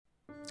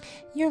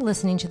You're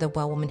listening to the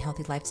Well Woman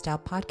Healthy Lifestyle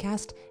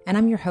podcast, and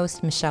I'm your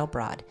host, Michelle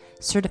Broad,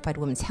 certified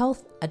women's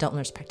health, adult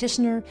nurse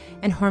practitioner,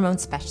 and hormone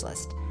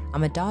specialist.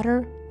 I'm a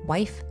daughter,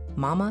 wife,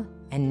 mama,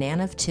 and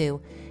nan of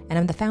two, and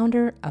I'm the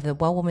founder of the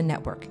Well Woman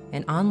Network,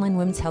 an online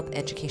women's health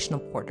educational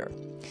portal.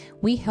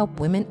 We help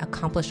women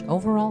accomplish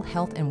overall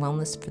health and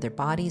wellness for their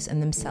bodies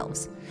and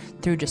themselves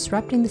through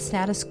disrupting the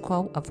status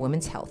quo of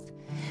women's health.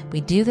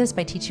 We do this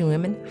by teaching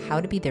women how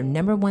to be their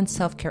number one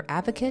self-care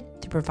advocate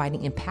through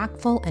providing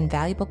impactful and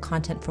valuable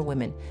content for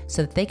women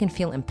so that they can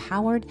feel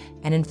empowered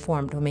and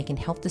informed when making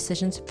health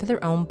decisions for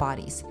their own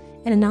bodies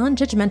in a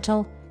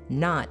non-judgmental,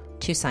 not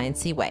too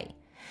sciencey way.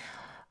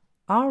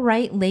 All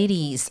right,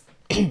 ladies.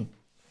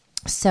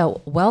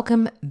 So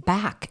welcome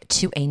back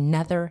to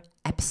another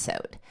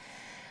episode.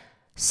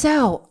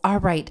 So, all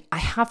right, I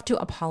have to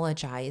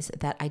apologize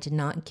that I did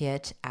not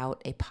get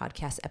out a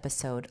podcast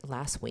episode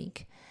last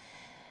week.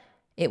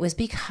 It was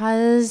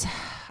because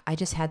I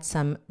just had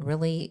some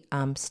really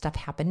stuff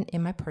happen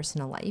in my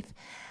personal life.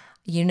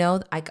 You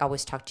know, I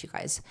always talk to you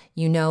guys.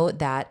 You know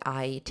that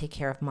I take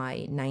care of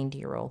my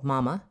 90-year-old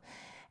mama.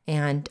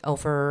 And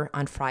over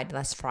on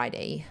last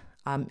Friday,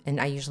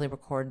 and I usually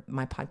record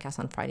my podcast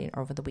on Friday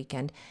or over the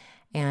weekend,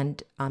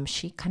 and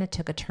she kind of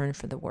took a turn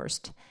for the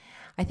worst.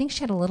 I think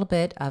she had a little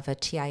bit of a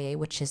TIA,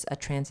 which is a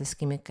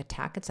trans-ischemic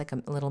attack. It's like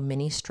a little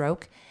mini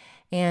stroke.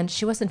 And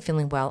she wasn't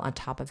feeling well on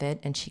top of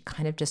it, and she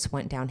kind of just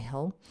went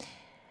downhill.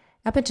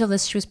 Up until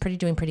this, she was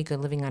doing pretty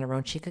good living on her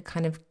own. She could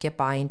kind of get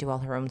by and do all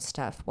her own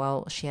stuff.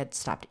 Well, she had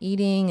stopped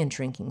eating and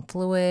drinking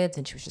fluids,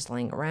 and she was just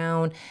laying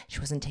around. She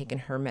wasn't taking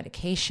her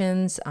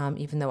medications,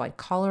 even though I'd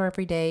call her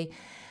every day.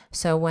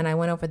 So when I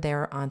went over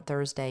there on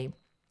Thursday,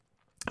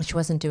 she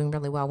wasn't doing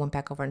really well. Went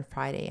back over on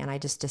Friday, and I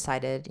just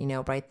decided,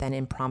 right then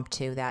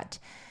impromptu that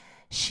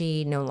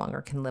she no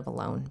longer can live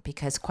alone,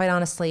 because quite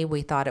honestly,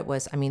 we thought it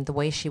was, the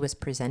way she was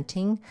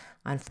presenting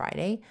on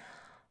Friday,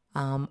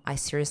 I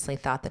seriously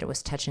thought that it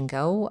was touch and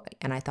go,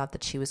 and I thought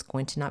that she was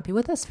going to not be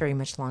with us very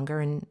much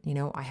longer. And,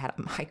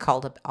 I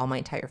called up all my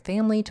entire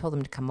family, told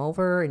them to come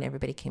over, and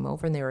everybody came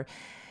over, and they were,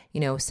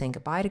 saying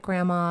goodbye to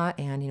grandma,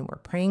 and, we're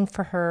praying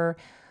for her.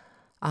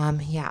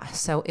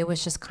 So it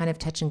was just kind of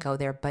touch and go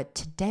there. But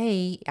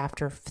today,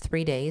 after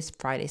 3 days,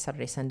 Friday,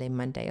 Saturday, Sunday,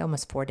 Monday,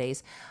 almost 4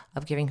 days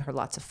of giving her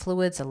lots of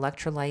fluids,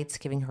 electrolytes,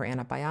 giving her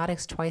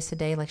antibiotics twice a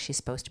day, like she's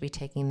supposed to be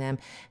taking them,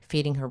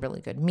 feeding her really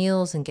good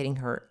meals and getting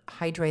her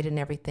hydrated and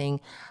everything.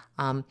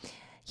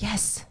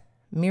 Yes,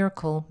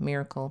 miracle.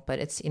 But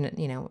it's,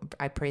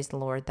 I praise the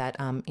Lord that,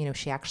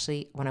 she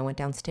actually, when I went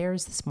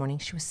downstairs this morning,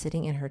 she was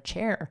sitting in her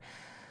chair.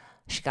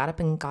 She got up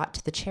and got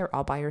to the chair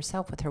all by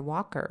herself with her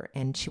walker,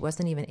 and she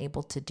wasn't even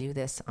able to do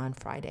this on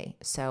Friday.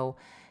 So,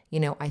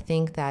 I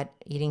think that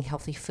eating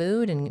healthy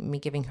food and me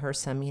giving her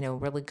some,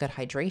 really good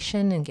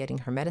hydration and getting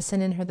her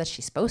medicine in her that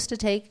she's supposed to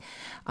take,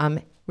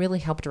 really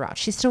helped her out.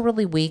 She's still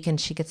really weak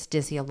and she gets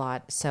dizzy a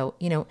lot. So,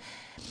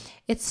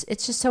 it's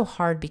just so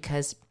hard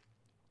because,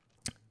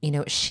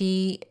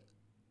 she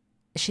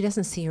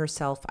doesn't see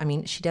herself.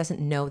 She doesn't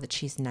know that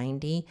she's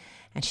 90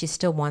 and she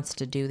still wants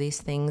to do these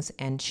things,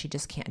 and she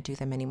just can't do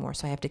them anymore.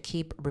 So I have to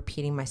keep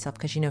repeating myself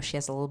because, she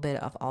has a little bit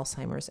of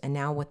Alzheimer's, and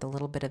now with a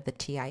little bit of the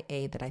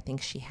TIA that I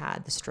think she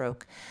had, the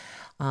stroke,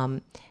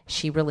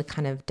 she really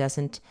kind of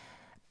doesn't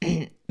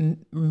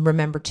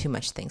remember too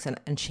much things.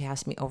 And she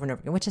asks me over and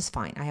over again, which is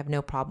fine. I have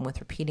no problem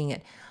with repeating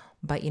it.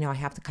 But, I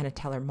have to kind of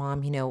tell her,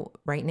 Mom,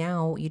 right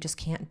now you just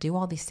can't do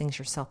all these things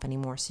yourself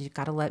anymore. So you've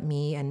got to let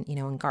me and,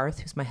 and Garth,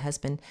 who's my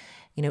husband,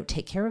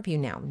 take care of you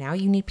now. Now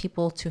you need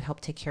people to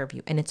help take care of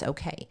you, and it's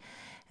okay.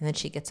 And then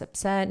she gets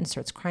upset and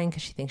starts crying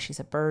because she thinks she's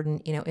a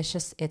burden.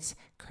 It's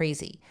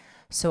crazy.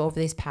 So over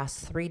these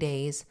past 3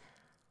 days,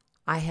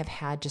 I have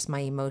had just my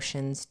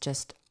emotions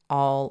just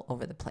all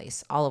over the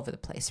place,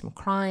 from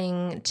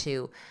crying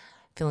to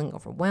feeling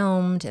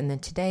overwhelmed. And then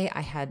today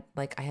I had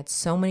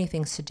so many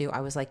things to do.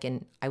 I was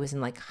in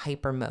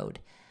hyper mode,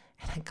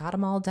 and I got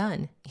them all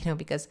done,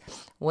 because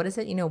what is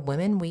it?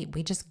 Women, we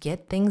just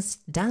get things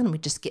done. We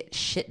just get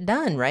shit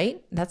done,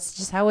 right? That's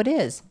just how it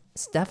is.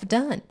 Stuff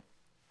done.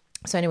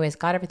 So anyways,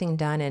 got everything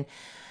done, and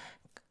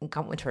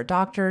went to her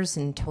doctors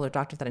and told her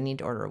doctor that I need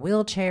to order a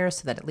wheelchair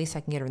so that at least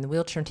I can get her in the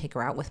wheelchair and take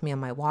her out with me on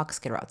my walks,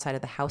 get her outside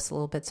of the house a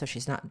little bit so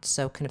she's not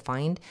so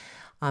confined,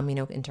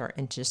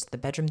 into just the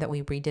bedroom that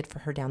we redid for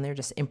her down there,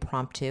 just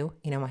impromptu.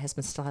 My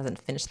husband still hasn't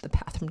finished the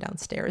bathroom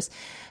downstairs,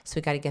 so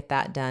we got to get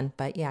that done.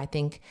 But yeah, I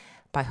think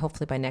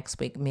hopefully by next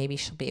week, maybe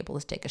she'll be able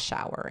to take a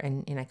shower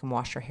and I can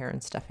wash her hair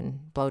and stuff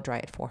and blow dry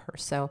it for her.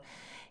 So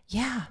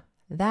yeah,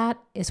 that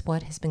is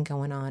what has been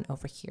going on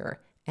over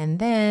here. And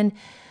then,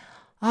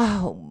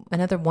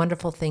 another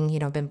wonderful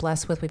thing, I've been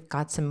blessed with,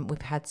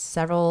 we've had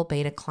several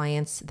beta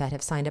clients that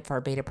have signed up for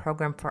our beta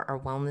program, for our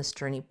Wellness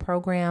Journey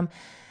program.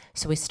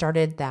 So we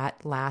started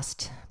that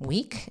last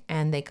week,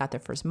 and they got their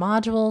first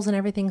modules and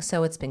everything.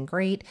 So it's been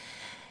great.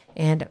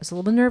 And I was a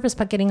little bit nervous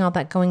about getting all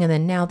that going. And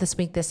then now this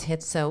week this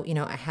hits. So,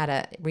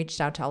 I reached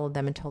out to all of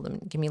them and told them,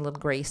 give me a little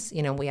grace.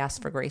 We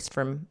asked for grace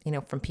from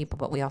people,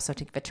 but we also have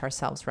to give it to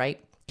ourselves,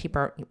 right?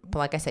 But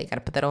like I say, you got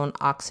to put that own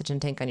oxygen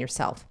tank on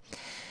yourself.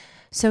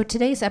 So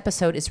today's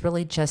episode is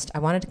really just, I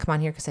wanted to come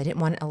on here because I didn't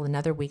want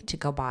another week to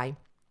go by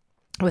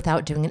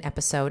without doing an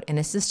episode. And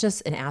this is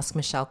just an Ask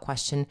Michelle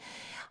question.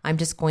 I'm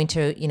just going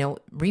to,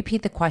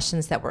 repeat the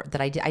questions that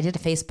I did a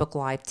Facebook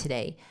Live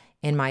today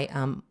in my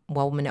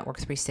Well Woman Network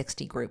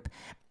 360 group.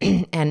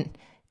 And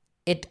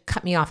it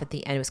cut me off at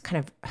the end. It was kind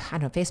of, I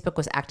don't know, Facebook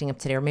was acting up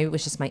today, or maybe it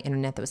was just my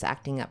internet that was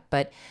acting up.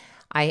 But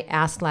I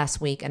asked last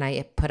week, and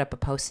I put up a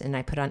post and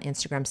I put on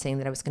Instagram saying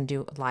that I was going to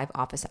do live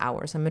office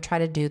hours. I'm going to try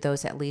to do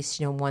those at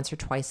least, once or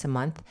twice a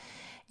month.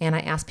 And I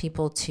asked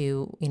people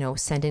to,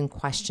 send in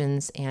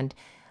questions and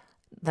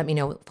let me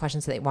know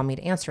questions that they want me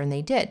to answer. And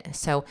they did.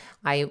 So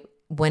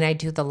when I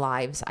do the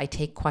lives, I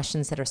take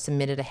questions that are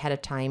submitted ahead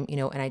of time,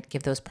 and I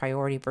give those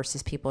priority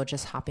versus people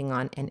just hopping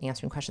on and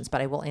answering questions.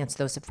 But I will answer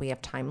those if we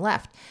have time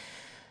left.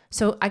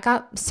 So I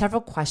got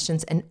several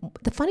questions. And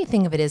the funny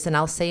thing of it is, and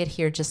I'll say it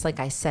here just like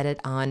I said it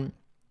on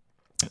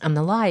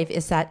the live,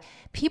 is that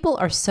people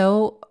are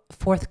so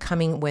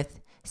forthcoming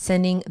with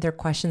sending their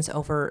questions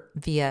over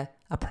via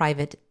a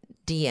private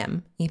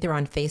DM, either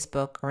on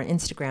Facebook or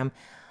Instagram,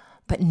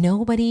 but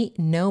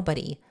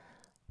nobody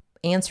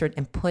answered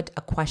and put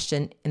a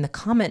question in the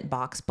comment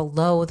box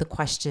below the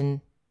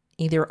question,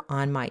 either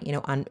on my,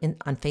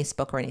 on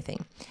Facebook or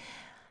anything.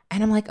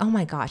 And I'm like, oh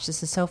my gosh,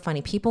 this is so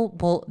funny.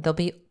 People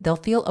they'll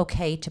feel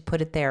okay to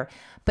put it there.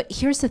 But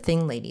here's the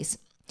thing, ladies.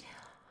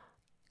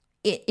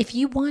 If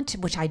you want,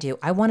 which I do,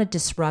 I want to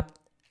disrupt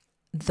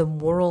the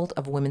world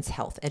of women's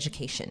health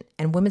education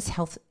and women's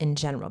health in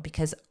general,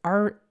 because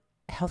our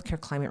healthcare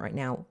climate right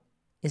now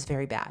is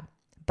very bad.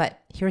 But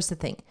here's the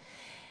thing.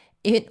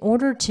 In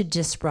order to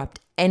disrupt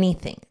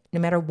anything, no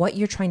matter what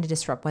you're trying to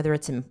disrupt, whether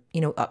it's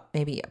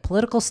maybe a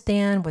political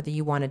stand, whether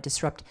you want to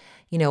disrupt,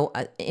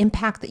 an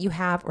impact that you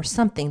have or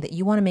something that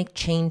you want to make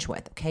change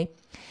with, okay?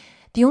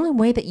 The only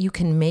way that you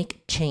can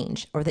make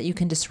change or that you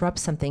can disrupt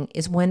something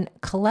is when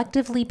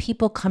collectively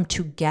people come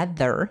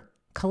together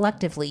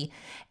collectively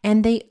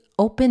and they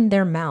open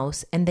their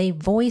mouths and they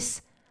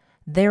voice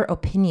their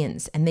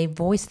opinions and they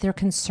voice their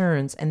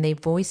concerns and they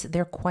voice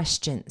their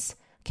questions,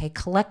 okay,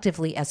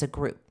 collectively as a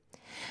group.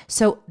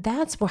 So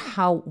that's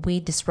how we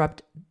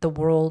disrupt the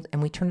world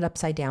and we turn it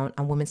upside down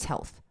on women's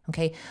health,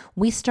 okay?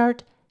 We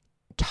start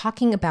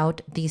talking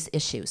about these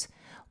issues.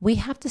 We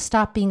have to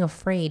stop being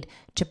afraid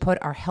to put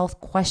our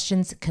health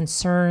questions,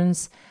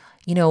 concerns,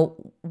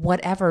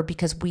 whatever,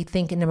 because we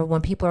think, number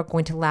one, people are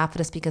going to laugh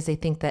at us because they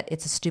think that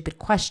it's a stupid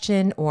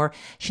question, or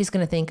she's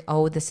going to think,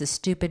 oh, this is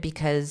stupid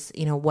because,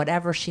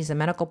 whatever, she's a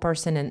medical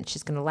person and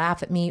she's going to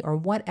laugh at me, or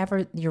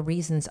whatever your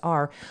reasons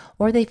are,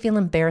 or they feel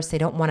embarrassed. They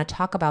don't want to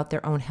talk about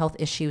their own health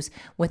issues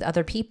with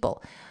other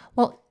people.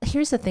 Well,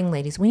 here's the thing,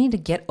 ladies, we need to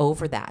get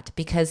over that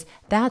because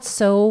that's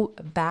so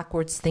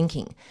backwards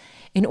thinking.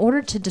 In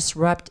order to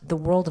disrupt the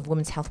world of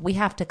women's health, we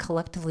have to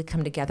collectively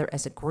come together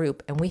as a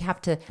group, and we have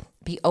to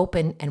be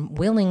open and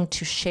willing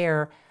to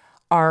share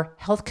our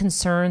health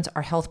concerns,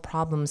 our health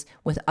problems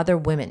with other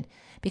women.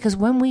 Because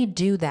when we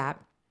do that,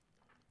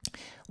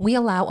 we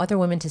allow other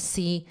women to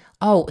see,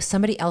 oh,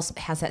 somebody else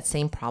has that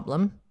same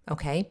problem.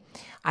 Okay,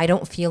 I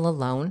don't feel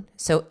alone.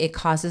 So it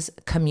causes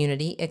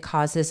community. It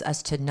causes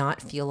us to not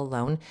feel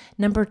alone.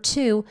 Number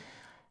two,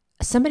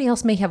 somebody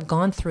else may have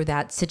gone through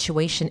that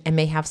situation and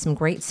may have some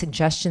great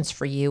suggestions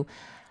for you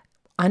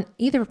on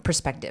either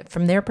perspective,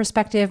 from their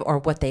perspective or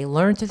what they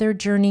learned through their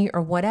journey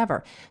or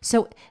whatever.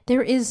 So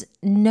there is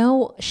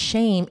no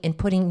shame in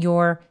putting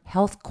your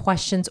health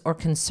questions or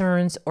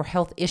concerns or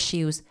health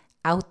issues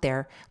out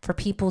there for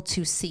people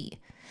to see.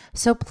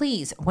 So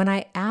please, when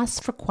I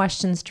ask for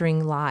questions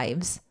during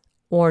lives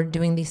or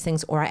doing these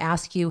things, or I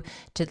ask you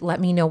to let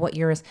me know what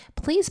yours,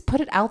 please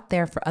put it out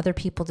there for other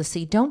people to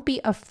see. Don't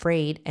be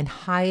afraid and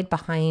hide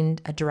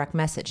behind a direct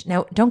message.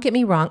 Now, don't get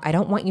me wrong. I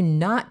don't want you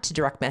not to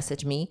direct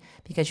message me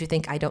because you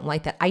think I don't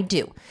like that. I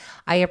do.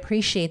 I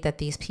appreciate that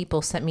these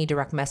people sent me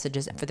direct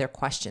messages for their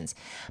questions.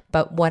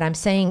 But what I'm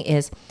saying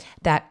is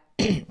that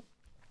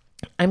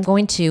I'm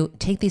going to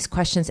take these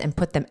questions and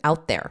put them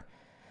out there.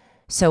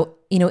 So,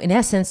 in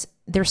essence,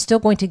 they're still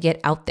going to get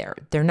out there.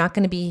 They're not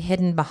going to be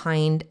hidden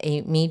behind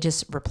me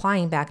just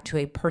replying back to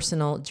a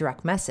personal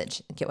direct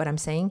message. Get what I'm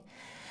saying?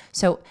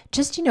 So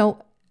just,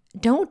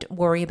 don't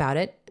worry about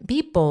it.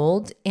 Be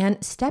bold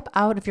and step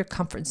out of your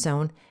comfort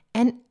zone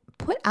and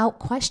put out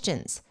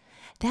questions.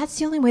 That's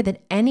the only way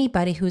that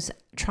anybody who's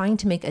trying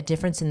to make a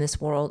difference in this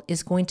world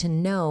is going to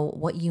know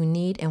what you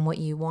need and what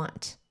you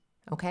want.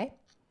 Okay?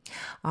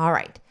 All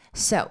right.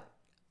 So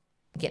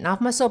getting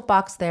off my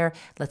soapbox there,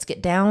 let's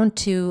get down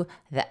to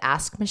the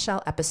Ask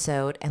Michelle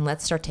episode and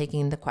let's start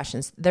taking the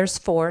questions. There's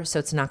 4, so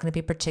it's not going to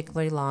be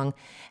particularly long,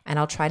 and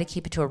I'll try to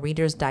keep it to a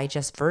Reader's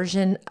Digest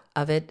version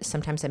of it.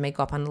 Sometimes I may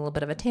go up on a little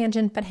bit of a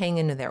tangent, but hang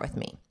in there with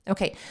me.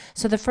 Okay,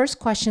 so the first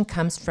question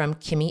comes from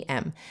Kimmy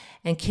M.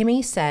 And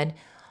Kimmy said,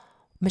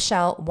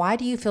 Michelle, why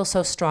do you feel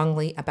so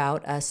strongly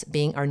about us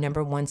being our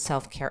number one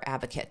self-care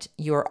advocate?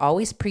 You're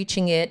always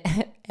preaching it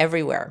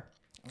everywhere.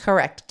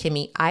 Correct,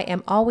 Kimmy. I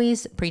am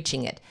always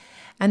preaching it.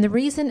 And the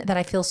reason that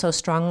I feel so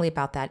strongly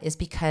about that is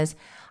because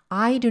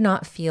I do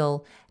not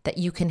feel that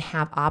you can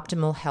have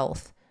optimal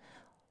health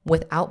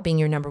without being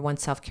your number one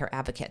self-care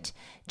advocate.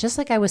 Just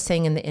like I was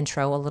saying in the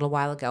intro a little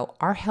while ago,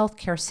 our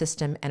healthcare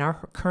system and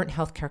our current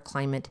healthcare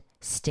climate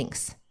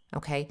stinks,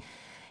 okay?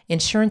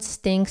 Insurance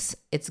stinks.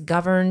 It's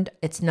governed.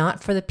 It's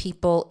not for the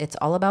people. It's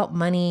all about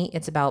money.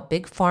 It's about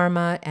big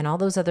pharma and all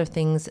those other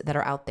things that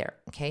are out there,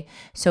 okay?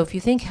 So if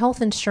you think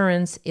health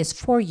insurance is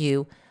for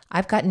you,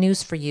 I've got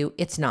news for you.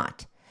 It's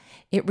not.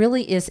 It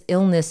really is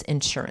illness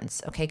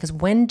insurance, okay? Because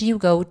when do you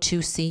go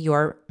to see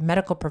your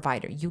medical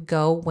provider? You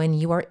go when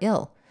you are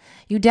ill.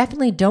 You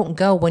definitely don't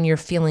go when you're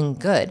feeling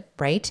good,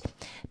 right?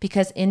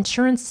 Because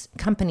insurance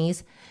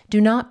companies do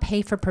not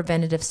pay for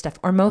preventative stuff,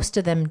 or most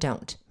of them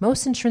don't.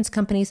 Most insurance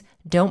companies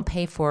don't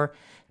pay for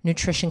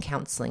nutrition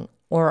counseling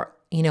or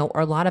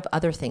a lot of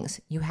other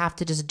things. You have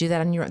to just do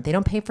that on your own. They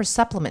don't pay for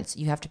supplements.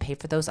 You have to pay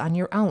for those on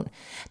your own.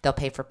 They'll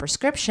pay for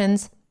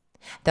prescriptions.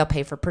 They'll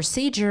pay for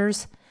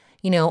procedures,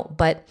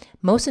 but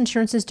most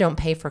insurances don't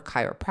pay for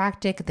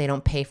chiropractic. They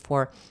don't pay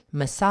for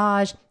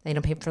massage. They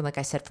don't pay for, like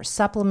I said, for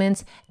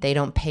supplements. They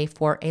don't pay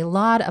for a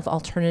lot of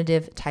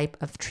alternative type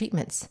of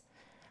treatments.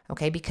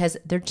 Okay, because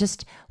they're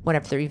just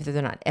whatever.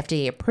 They're not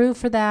FDA approved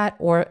for that,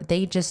 or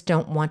they just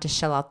don't want to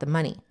shell out the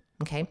money.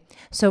 Okay,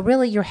 so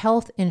really your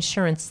health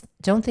insurance,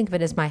 don't think of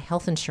it as my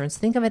health insurance.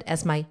 Think of it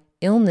as my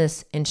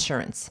illness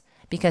insurance,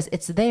 because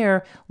it's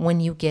there when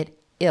you get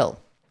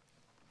ill.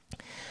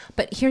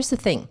 But here's the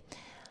thing.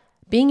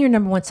 Being your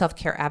number one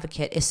self-care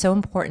advocate is so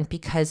important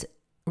because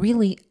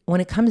really, when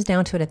it comes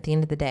down to it at the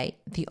end of the day,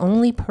 the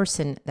only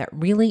person that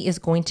really is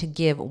going to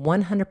give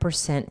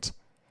 100%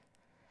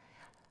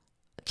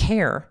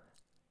 care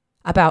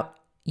about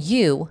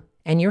you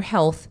and your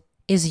health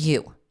is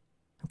you.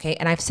 Okay.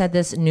 And I've said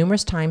this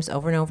numerous times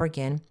over and over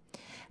again.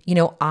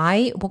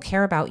 I will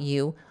care about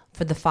you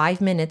for the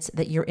 5 minutes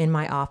that you're in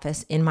my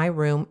office, in my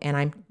room, and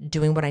I'm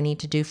doing what I need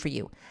to do for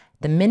you.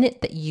 The minute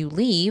that you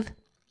leave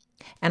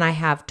and I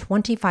have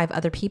 25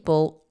 other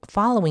people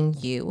following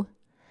you,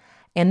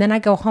 and then I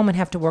go home and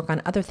have to work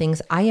on other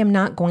things, I am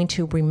not going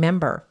to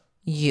remember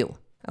you.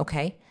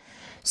 Okay.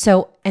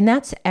 So, and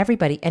that's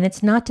everybody. And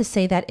it's not to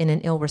say that in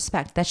an ill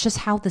respect. That's just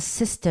how the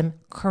system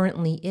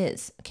currently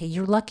is. Okay.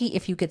 You're lucky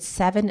if you get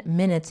 7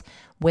 minutes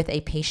with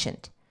a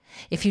patient.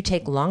 If you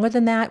take longer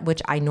than that,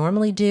 which I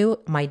normally do,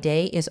 my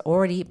day is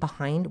already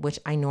behind, which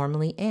I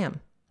normally am.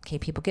 Okay.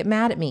 People get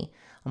mad at me.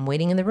 I'm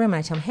waiting in the room and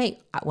I tell them, hey,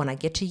 when I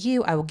get to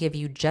you, I will give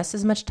you just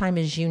as much time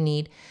as you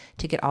need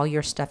to get all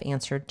your stuff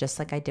answered, just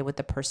like I did with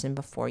the person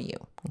before you.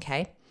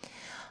 Okay.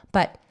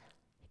 But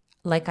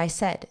like I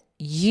said,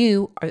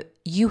 you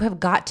have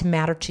got to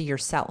matter to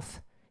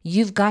yourself.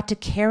 You've got to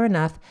care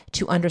enough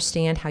to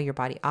understand how your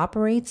body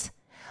operates,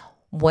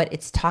 what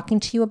it's talking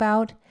to you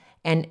about,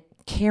 and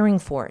caring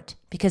for it,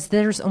 because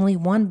there's only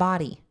one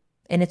body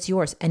and it's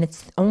yours, and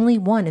it's only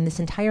one in this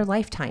entire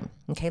lifetime.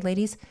 Okay,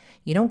 ladies,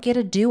 you don't get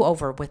a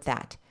do-over with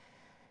that.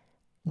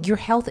 Your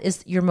health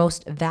is your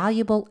most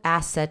valuable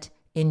asset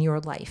in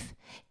your life.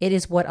 It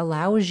is what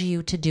allows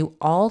you to do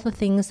all the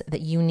things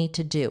that you need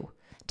to do.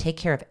 Take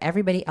care of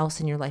everybody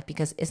else in your life,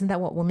 because isn't that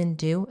what women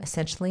do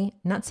essentially?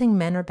 I'm not saying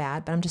men are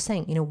bad, but I'm just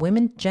saying,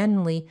 women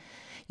generally,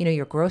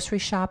 you're grocery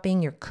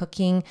shopping, you're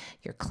cooking,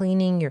 you're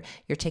cleaning,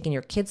 you're taking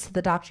your kids to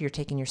the doctor, you're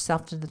taking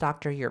yourself to the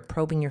doctor, you're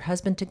probing your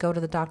husband to go to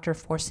the doctor,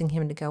 forcing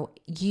him to go.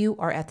 You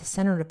are at the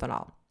center of it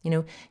all.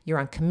 You're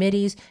on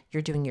committees,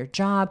 you're doing your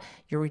job,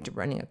 you're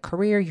running a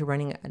career, you're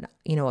running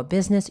a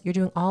business, you're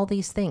doing all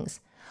these things.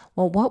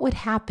 Well, what would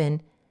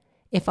happen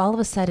if all of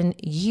a sudden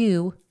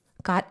you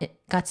got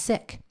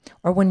sick,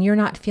 or when you're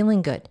not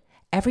feeling good?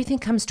 Everything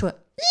comes to a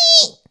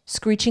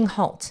screeching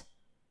halt.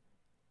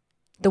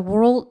 The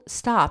world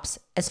stops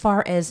as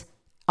far as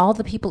all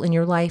the people in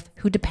your life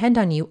who depend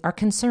on you are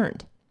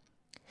concerned.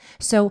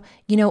 So,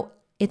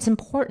 it's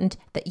important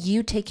that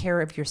you take care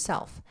of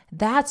yourself.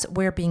 That's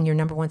where being your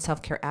number one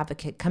self-care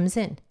advocate comes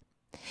in.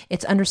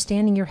 It's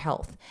understanding your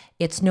health.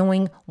 It's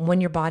knowing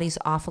when your body's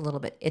off a little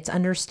bit. It's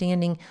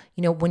understanding,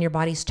 when your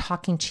body's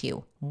talking to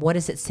you. What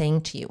is it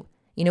saying to you?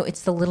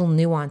 It's the little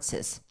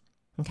nuances,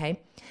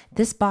 okay?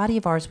 This body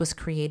of ours was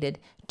created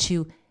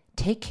to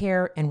take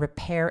care and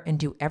repair and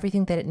do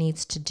everything that it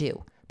needs to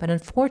do. But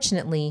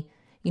unfortunately,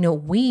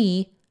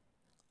 we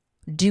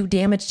do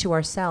damage to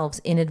ourselves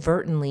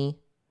inadvertently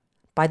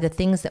by the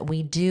things that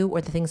we do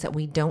or the things that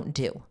we don't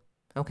do,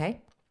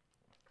 okay?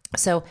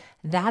 So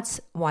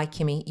that's why,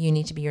 Kimmy, you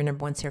need to be your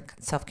number one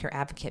self-care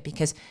advocate,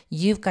 because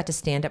you've got to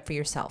stand up for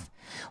yourself.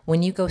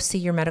 When you go see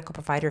your medical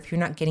provider, if you're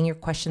not getting your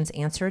questions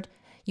answered,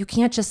 you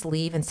can't just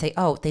leave and say,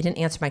 oh, they didn't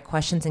answer my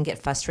questions, and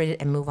get frustrated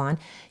and move on.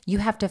 You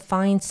have to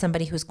find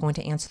somebody who's going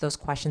to answer those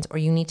questions, or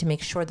you need to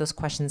make sure those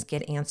questions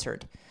get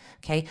answered.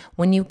 Okay.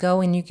 When you go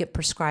and you get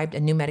prescribed a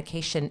new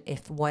medication,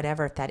 if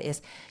that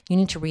is, you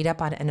need to read up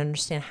on it and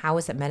understand, how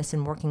is that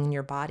medicine working in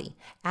your body?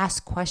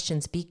 Ask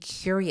questions, be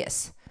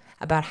curious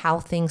about how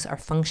things are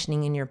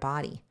functioning in your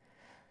body.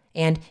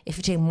 And if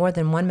you take more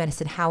than one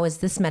medicine, how is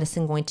this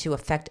medicine going to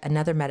affect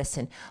another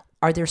medicine?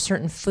 Are there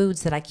certain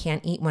foods that I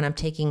can't eat when I'm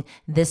taking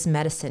this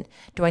medicine?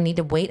 Do I need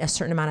to wait a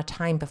certain amount of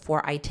time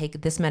before I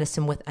take this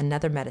medicine with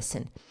another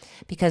medicine?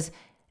 Because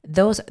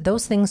Those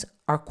things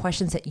are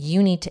questions that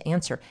you need to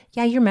answer.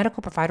 Yeah, your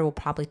medical provider will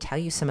probably tell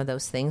you some of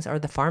those things, or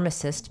the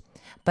pharmacist,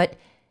 but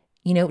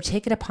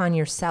take it upon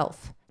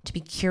yourself to be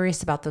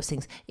curious about those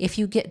things. If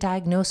you get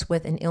diagnosed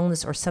with an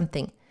illness or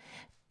something,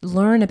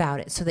 learn about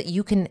it so that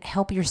you can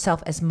help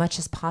yourself as much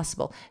as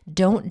possible.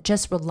 Don't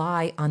just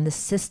rely on the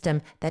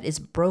system that is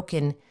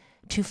broken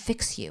to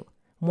fix you.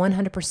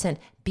 100%.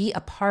 Be a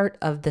part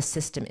of the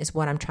system is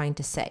what I'm trying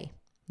to say.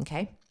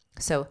 Okay?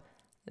 So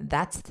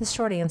that's the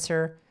short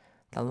answer.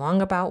 The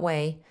long about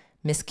way,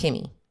 Miss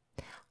Kimmy.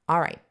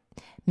 All right.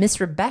 Miss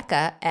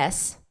Rebecca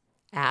S.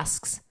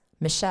 asks,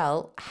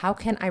 Michelle, how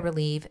can I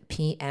relieve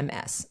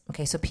PMS?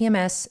 Okay, so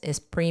PMS is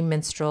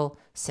premenstrual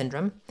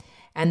syndrome,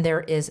 and there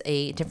is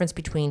a difference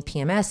between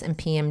PMS and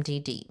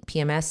PMDD.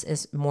 PMS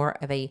is more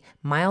of a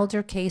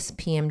milder case.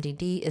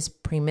 PMDD is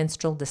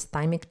premenstrual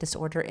dysthymic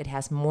disorder. It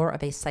has more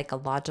of a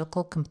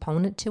psychological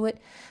component to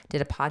it.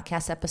 Did a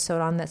podcast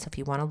episode on that, so if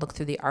you want to look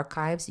through the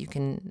archives, you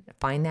can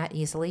find that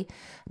easily.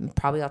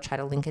 Probably I'll try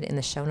to link it in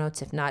the show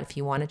notes. If not, if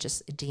you want to,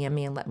 just DM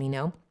me and let me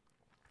know.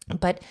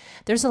 But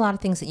there's a lot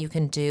of things that you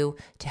can do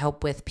to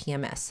help with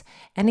PMS.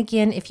 And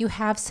again, if you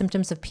have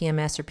symptoms of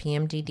PMS or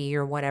PMDD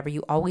or whatever,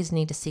 you always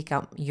need to seek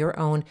out your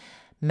own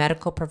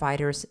medical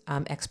provider's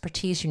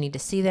expertise. You need to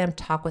see them,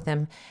 talk with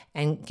them,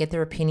 and get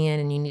their opinion,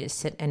 and you need to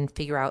sit and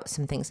figure out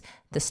some things.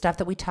 The stuff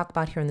that we talk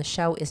about here in the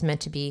show is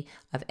meant to be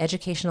of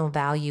educational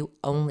value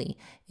only.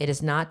 It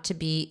is not to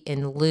be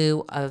in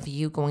lieu of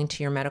you going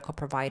to your medical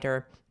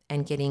provider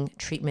and getting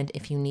treatment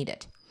if you need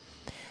it.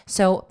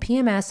 So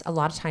PMS a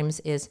lot of times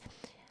is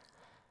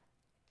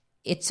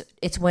it's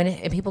when,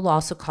 and people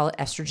also call it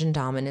estrogen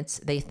dominance.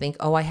 They think,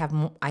 oh,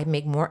 I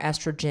make more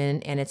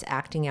estrogen and it's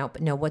acting out.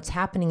 But no, what's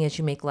happening is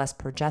you make less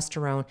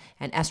progesterone,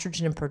 and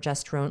estrogen and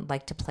progesterone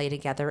like to play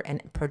together,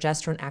 and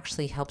progesterone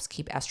actually helps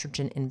keep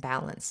estrogen in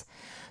balance.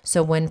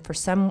 So when for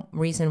some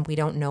reason, we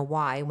don't know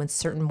why, when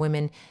certain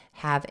women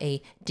have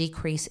a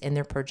decrease in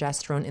their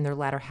progesterone in their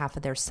latter half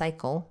of their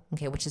cycle,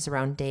 okay, which is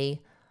around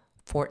day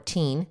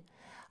 14,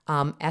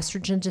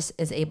 estrogen just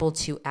is able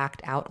to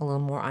act out a little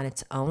more on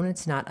its own.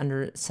 It's not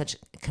under such,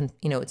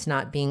 it's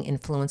not being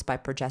influenced by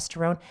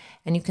progesterone.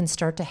 And you can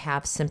start to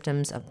have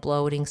symptoms of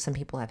bloating. Some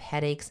people have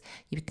headaches.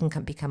 You can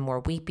become more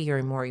weepy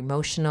or more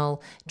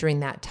emotional during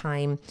that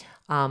time,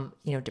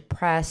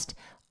 depressed,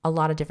 a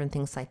lot of different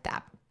things like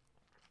that.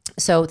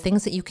 So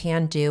things that you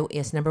can do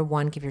is, number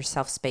one, give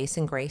yourself space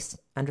and grace.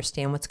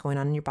 Understand what's going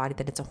on in your body,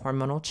 that it's a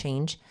hormonal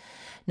change.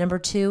 Number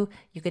two,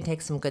 you can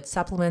take some good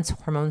supplements.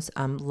 Hormones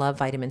love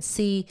vitamin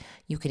C.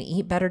 You can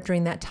eat better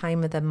during that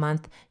time of the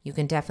month. You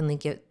can definitely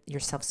get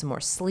yourself some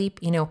more sleep,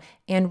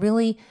 and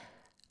really,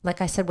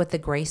 like I said, with the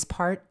grace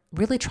part,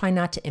 really try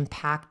not to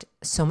impact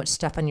so much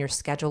stuff on your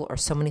schedule or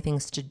so many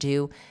things to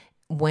do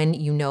when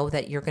you know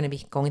that you're going to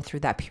be going through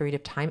that period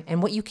of time.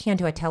 And what you can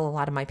do, I tell a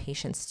lot of my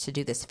patients to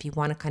do this, if you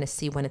want to kind of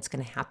see when it's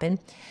going to happen,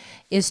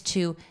 is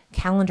to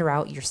calendar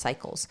out your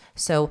cycles.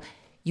 So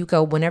you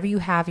go, whenever you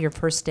have your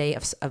first day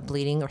of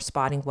bleeding or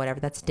spotting, whatever,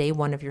 that's day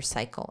one of your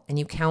cycle. And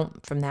you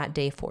count from that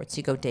day forward. So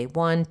you go day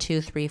 1,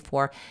 2, 3,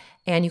 4,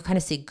 and you kind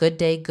of see good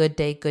day, good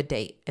day, good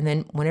day. And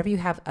then whenever you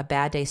have a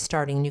bad day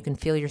starting, you can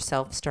feel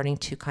yourself starting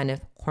to kind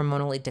of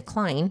hormonally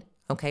decline,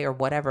 okay, or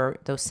whatever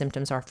those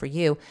symptoms are for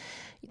you.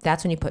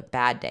 That's when you put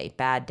bad day,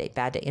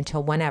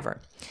 until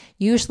whenever.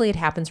 Usually it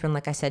happens when,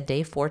 like I said,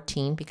 day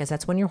 14, because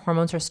that's when your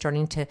hormones are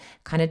starting to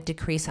kind of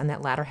decrease on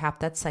that latter half of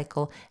that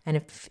cycle. And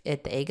if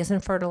the egg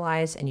isn't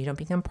fertilized and you don't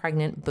become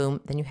pregnant,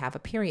 boom, then you have a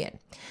period.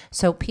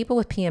 So people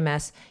with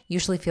PMS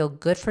usually feel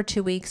good for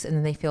 2 weeks, and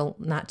then they feel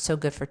not so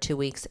good for 2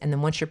 weeks. And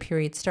then once your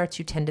period starts,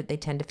 they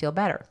tend to feel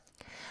better.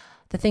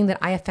 The thing that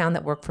I have found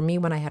that worked for me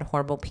when I had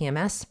horrible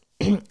PMS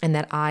and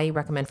that I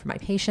recommend for my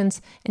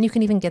patients, and you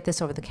can even get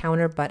this over the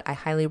counter, but I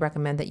highly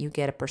recommend that you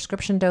get a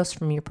prescription dose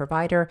from your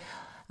provider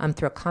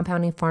through a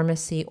compounding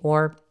pharmacy,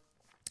 or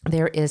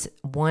there is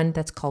one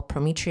that's called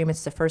Prometrium.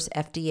 It's the first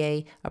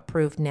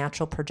FDA-approved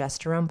natural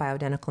progesterone,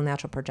 bioidentical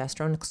natural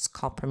progesterone. It's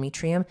called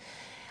Prometrium.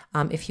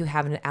 If you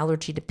have an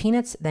allergy to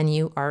peanuts, then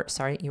you're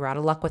out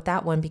of luck with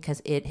that one,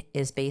 because it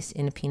is based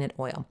in peanut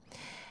oil.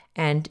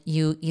 And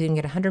you can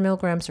get 100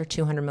 milligrams or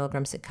 200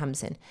 milligrams it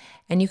comes in.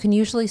 And you can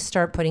usually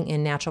start putting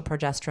in natural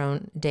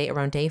progesterone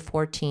around day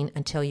 14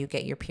 until you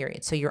get your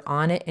period. So you're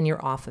on it and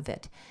you're off of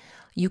it.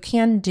 You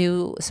can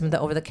do some of the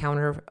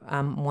over-the-counter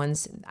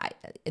ones.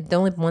 The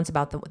only ones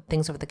about the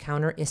things over the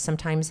counter is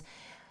sometimes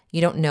you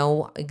don't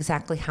know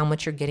exactly how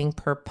much you're getting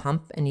per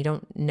pump, and you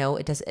don't know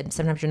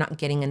sometimes you're not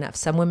getting enough.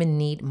 Some women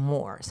need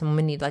more. Some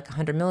women need like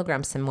 100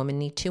 milligrams. Some women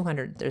need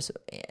 200.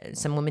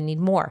 Some women need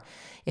more.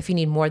 If you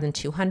need more than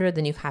 200,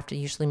 then you have to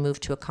usually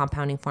move to a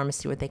compounding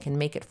pharmacy where they can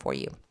make it for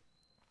you.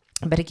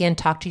 But again,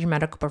 talk to your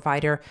medical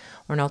provider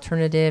or an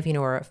alternative,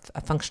 or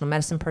a functional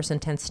medicine person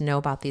tends to know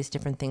about these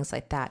different things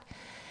like that.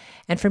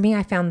 And for me,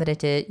 I found that it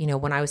did,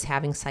 when I was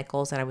having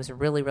cycles and I was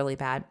really, really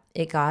bad,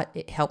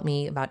 it helped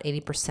me about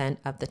 80%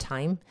 of the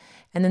time.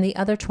 And then the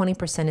other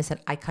 20% is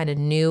that I kind of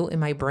knew in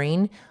my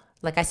brain,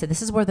 like I said,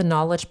 this is where the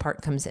knowledge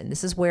part comes in.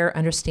 This is where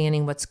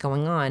understanding what's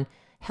going on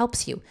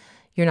helps you.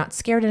 you're not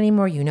scared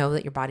anymore. You know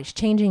that your body's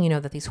changing. You know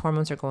that these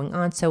hormones are going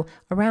on. So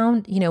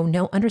around,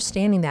 no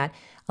understanding that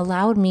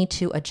allowed me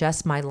to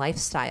adjust my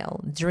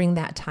lifestyle during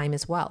that time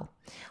as well.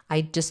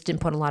 I just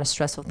didn't put a lot of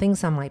stressful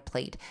things on my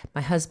plate.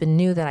 My husband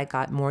knew that I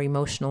got more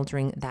emotional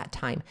during that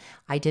time.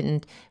 I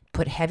didn't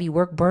put heavy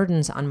work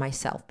burdens on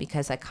myself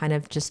because I kind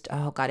of just,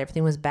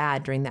 everything was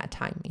bad during that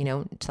time,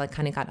 until I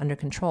kind of got under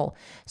control.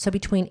 So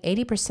between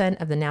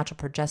 80% of the natural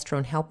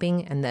progesterone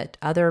helping and the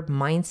other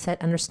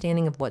mindset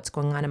understanding of what's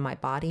going on in my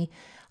body,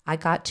 I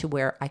got to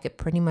where I could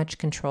pretty much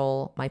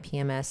control my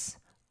PMS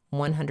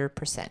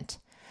 100%.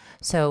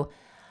 So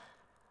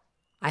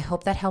I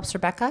hope that helps,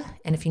 Rebecca.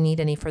 And if you need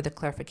any further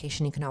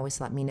clarification, you can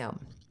always let me know.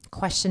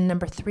 Question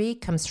number 3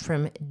 comes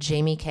from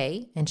Jamie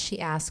K. And she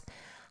asked,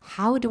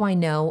 how do I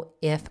know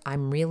if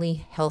I'm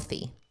really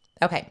healthy?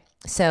 Okay,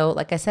 so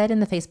like I said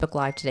in the Facebook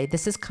Live today,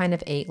 this is kind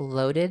of a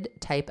loaded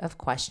type of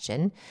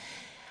question.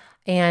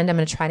 And I'm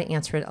going to try to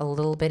answer it a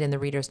little bit in the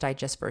Reader's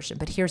Digest version.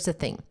 But here's the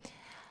thing.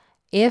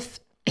 If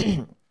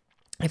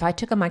I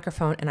took a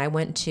microphone and I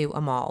went to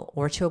a mall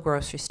or to a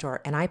grocery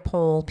store and I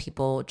polled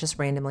people just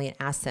randomly and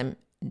asked them,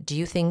 do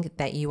you think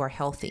that you are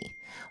healthy?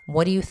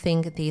 What do you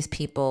think these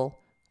people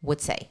would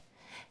say?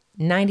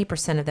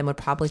 90% of them would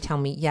probably tell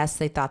me, yes,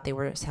 they thought they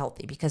were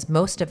healthy, because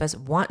most of us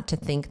want to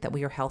think that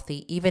we are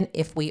healthy, even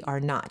if we are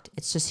not.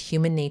 It's just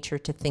human nature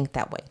to think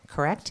that way,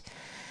 correct?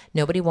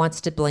 Nobody wants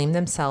to blame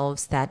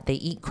themselves that they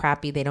eat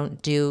crappy, they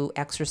don't do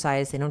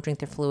exercise, they don't drink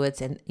their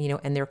fluids, and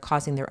they're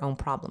causing their own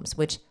problems,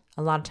 which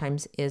a lot of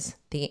times is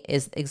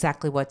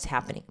exactly what's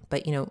happening.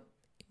 But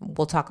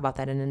we'll talk about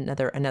that in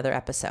another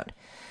episode.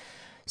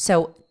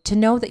 So to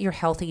know that you're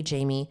healthy,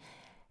 Jamie,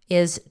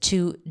 is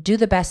to do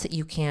the best that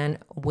you can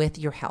with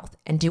your health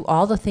and do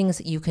all the things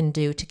that you can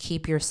do to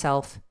keep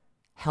yourself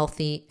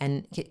healthy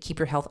and keep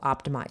your health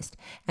optimized.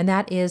 And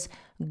that is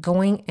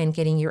going and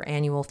getting your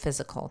annual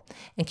physical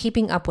and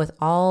keeping up with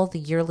all the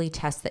yearly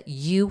tests that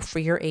you, for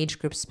your age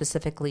group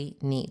specifically,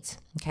 needs.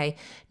 Okay,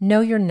 know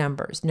your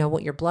numbers, know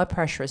what your blood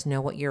pressure is, know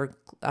what your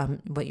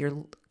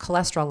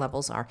cholesterol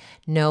levels are,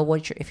 know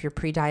if you're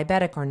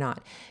pre-diabetic or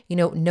not.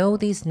 Know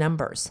these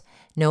numbers.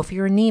 Know if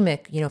you're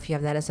anemic, if you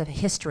have that as a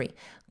history.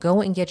 Go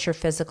and get your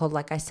physical.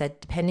 Like I said,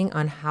 depending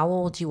on how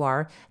old you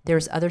are,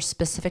 there's other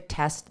specific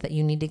tests that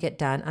you need to get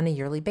done on a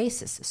yearly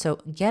basis. So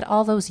get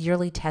all those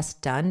yearly tests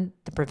done,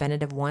 the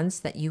preventative ones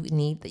that you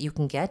need, that you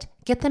can get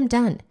them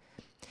done.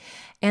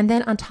 And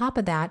then on top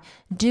of that,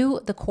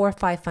 do the core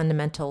 5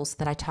 fundamentals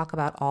that I talk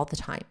about all the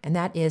time. And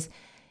that is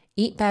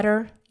eat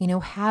better,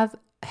 have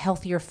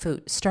healthier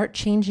food. Start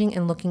changing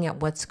and looking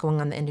at what's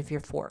going on the end of your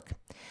fork.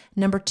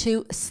 Number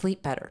 2,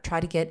 sleep better. Try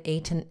to get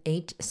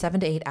 7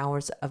 to 8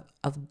 hours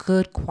of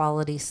good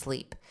quality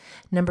sleep.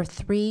 Number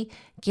 3,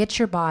 get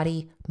your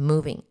body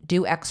moving.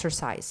 Do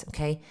exercise,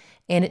 okay?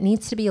 And it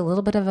needs to be a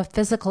little bit of a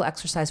physical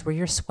exercise where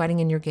you're sweating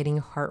and you're getting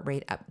your heart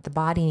rate up. The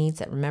body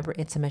needs it. Remember,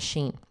 it's a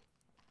machine.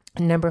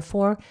 And number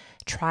 4,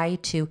 try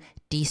to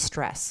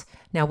de-stress.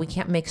 Now, we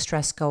can't make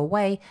stress go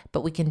away,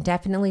 but we can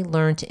definitely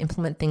learn to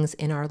implement things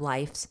in our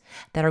lives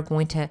that are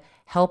going to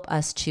help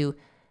us to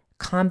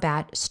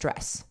combat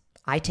stress.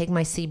 I take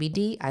my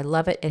CBD. I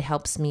love it. It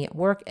helps me at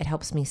work. It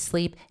helps me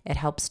sleep. It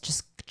helps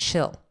just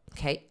chill.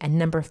 Okay. And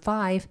number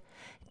 5,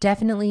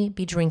 definitely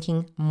be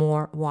drinking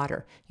more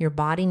water. Your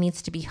body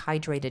needs to be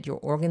hydrated. Your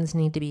organs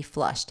need to be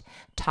flushed.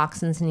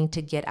 Toxins need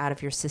to get out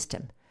of your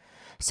system.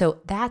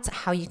 So that's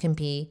how you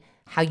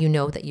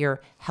know that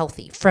you're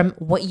healthy from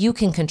what you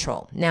can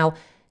control. Now,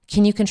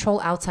 can you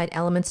control outside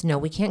elements? No,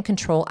 we can't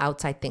control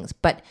outside things.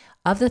 But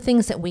of the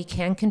things that we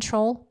can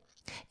control,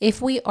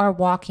 if we are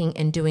walking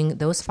and doing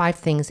those 5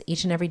 things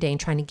each and every day and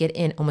trying to get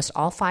in almost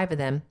all 5 of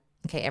them,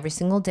 okay, every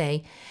single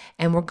day,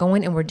 and we're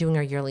going and we're doing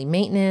our yearly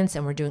maintenance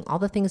and we're doing all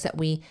the things that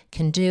we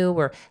can do,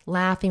 we're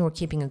laughing, we're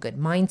keeping a good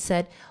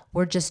mindset,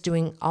 we're just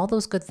doing all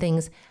those good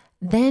things,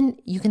 then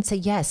you can say,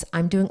 yes,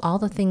 I'm doing all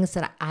the things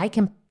that I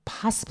can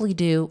possibly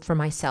do for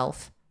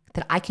myself,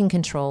 that I can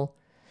control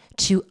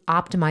to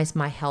optimize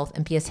my health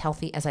and be as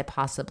healthy as I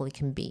possibly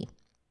can be.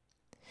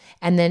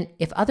 And then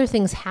if other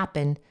things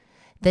happen,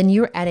 then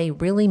you're at a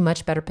really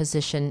much better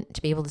position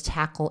to be able to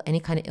tackle any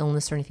kind of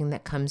illness or anything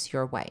that comes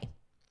your way.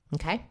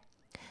 Okay?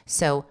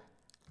 So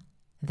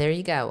there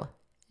you go,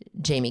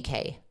 Jamie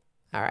K.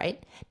 All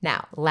right.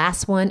 Now,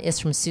 last one is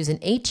from Susan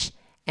H.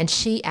 And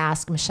she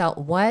asked, Michelle,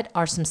 what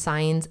are some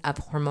signs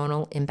of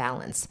hormonal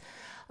imbalance?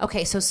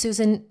 Okay, so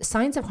Susan,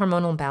 signs of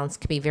hormonal imbalance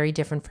can be very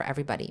different for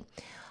everybody.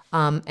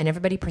 And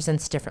everybody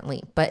presents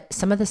differently. But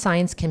some of the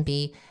signs can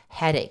be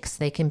headaches.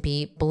 They can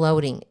be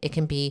bloating. It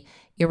can be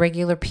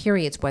irregular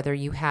periods, whether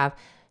you have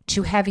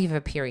too heavy of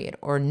a period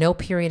or no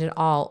period at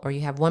all, or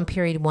you have one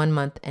period 1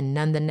 month and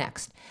none the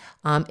next.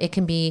 It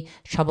can be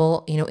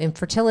trouble,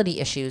 infertility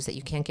issues that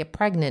you can't get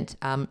pregnant.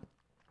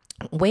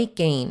 Weight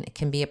gain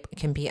can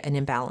be an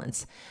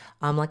imbalance.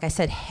 Like I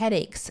said,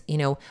 headaches,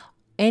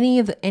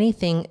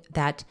 anything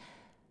that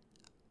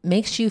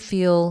makes you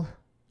feel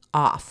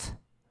off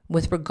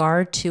with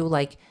regard to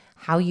like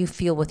how you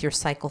feel with your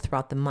cycle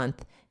throughout the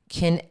month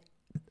can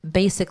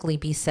basically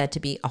be said to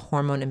be a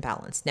hormone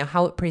imbalance. Now,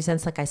 how it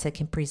presents, like I said,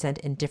 can present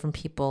in different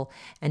people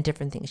and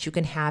different things. You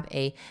can have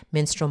a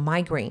menstrual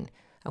migraine.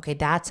 Okay,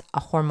 that's a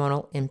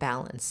hormonal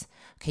imbalance.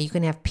 Okay, you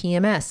can have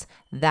PMS.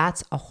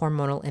 That's a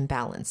hormonal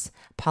imbalance.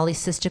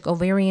 Polycystic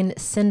ovarian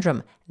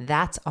syndrome.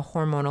 That's a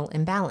hormonal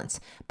imbalance.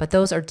 But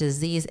those are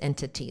disease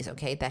entities,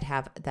 okay, that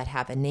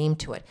have a name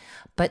to it.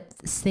 But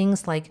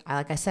things like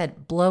I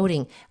said,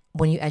 bloating,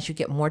 as you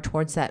get more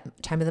towards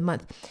that time of the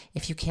month,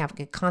 if you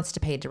get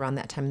constipated around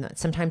that time of the month,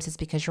 sometimes it's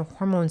because your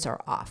hormones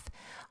are off.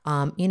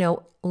 A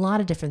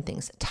lot of different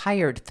things,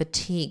 tired,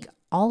 fatigue,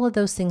 all of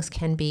those things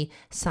can be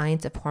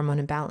signs of hormone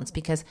imbalance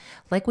because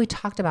like we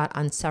talked about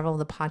on several of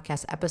the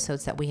podcast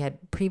episodes that we had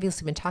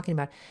previously been talking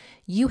about,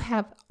 you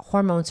have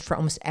hormones for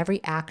almost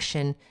every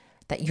action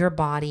that your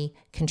body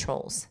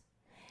controls.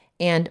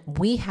 And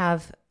we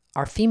have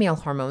our female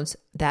hormones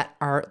that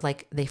are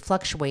they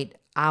fluctuate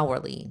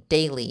hourly,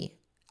 daily,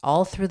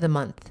 all through the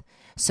month.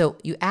 So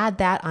you add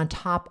that on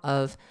top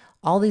of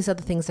all these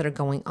other things that are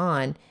going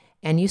on,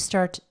 and you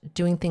start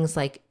doing things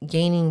like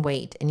gaining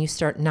weight, and you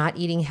start not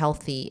eating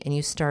healthy, and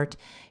you start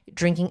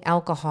drinking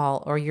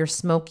alcohol, or you're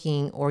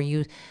smoking, or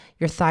your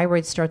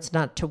thyroid starts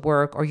not to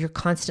work, or you're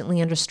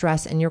constantly under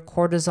stress and your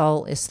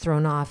cortisol is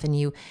thrown off and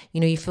you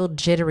feel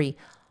jittery.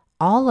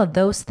 All of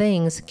those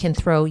things can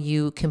throw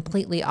you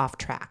completely off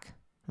track.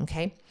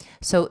 Okay.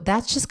 So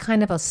that's just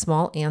kind of a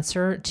small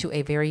answer to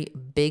a very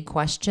big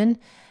question.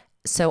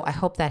 So I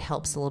hope that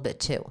helps a little bit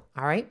too.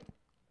 All right.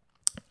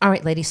 All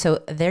right, ladies.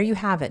 So there you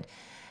have it.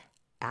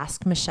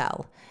 Ask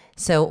Michelle.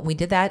 So we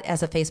did that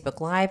as a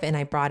Facebook Live and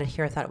I brought it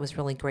here. I thought it was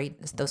really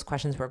great. Those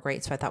questions were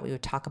great. So I thought we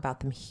would talk about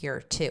them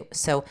here too.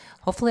 So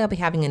hopefully I'll be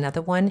having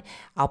another one.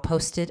 I'll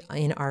post it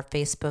in our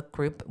Facebook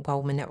group,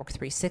 Well Woman Network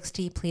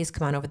 360. Please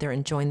come on over there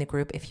and join the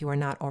group if you are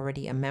not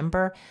already a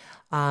member.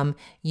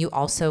 You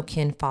also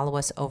can follow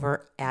us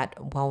over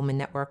at Well Woman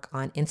Network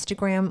on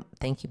Instagram.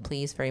 Thank you,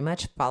 please, very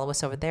much. Follow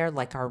us over there,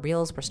 like our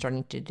reels. We're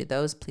starting to do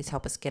those. Please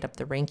help us get up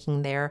the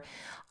ranking there.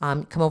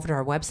 Come over to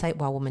our website,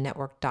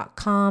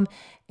 wellwomannetwork.com,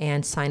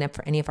 and sign up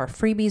for any of our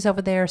freebies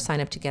over there.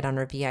 Sign up to get on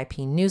our VIP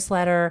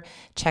newsletter.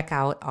 Check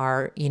out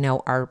our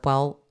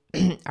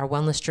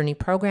wellness journey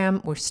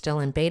program. We're still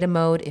in beta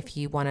mode. If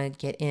you want to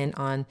get in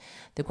on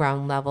the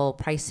ground level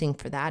pricing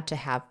for that, to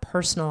have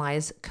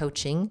personalized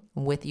coaching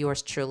with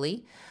yours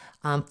truly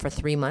for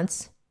 3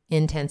 months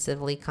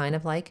intensively, it's kind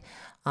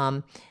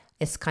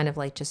of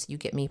like just you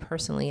get me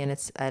personally, and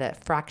it's at a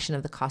fraction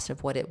of the cost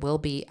of what it will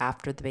be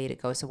after the beta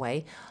goes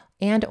away.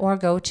 And or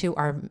go to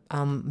our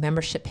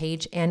membership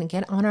page and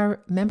get on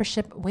our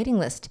membership waiting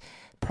list.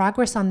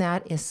 Progress on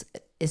that is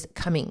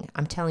coming.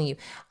 I'm telling you,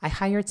 I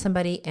hired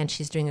somebody and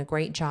she's doing a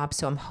great job.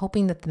 So I'm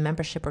hoping that the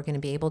membership, we're going to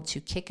be able to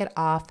kick it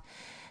off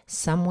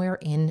somewhere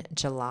in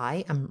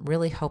July. I'm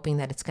really hoping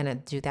that it's going to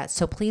do that.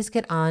 So please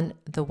get on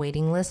the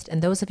waiting list.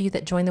 And those of you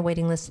that join the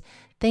waiting list,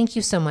 thank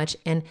you so much.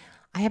 And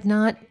I have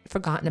not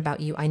forgotten about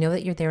you. I know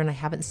that you're there and I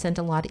haven't sent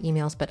a lot of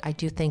emails, but I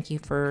do thank you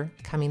for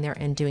coming there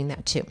and doing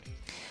that too.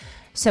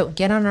 So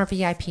get on our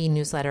VIP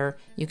newsletter.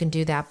 You can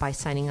do that by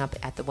signing up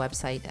at our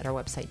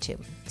website too.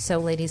 So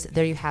ladies,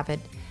 there you have it.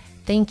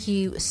 Thank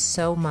you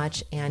so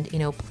much. And,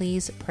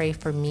 please pray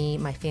for me,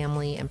 my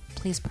family, and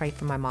please pray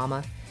for my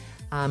mama,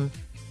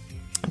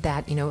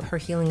 that, her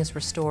healing is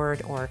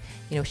restored, or,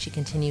 she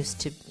continues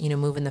to,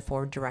 move in the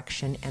forward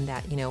direction, and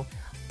that,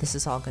 this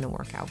is all going to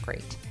work out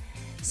great.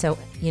 So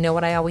you know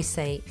what I always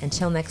say,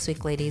 until next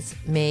week, ladies,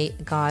 may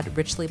God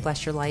richly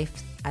bless your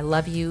life. I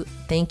love you.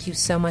 Thank you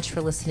so much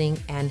for listening,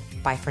 and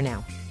bye for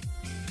now.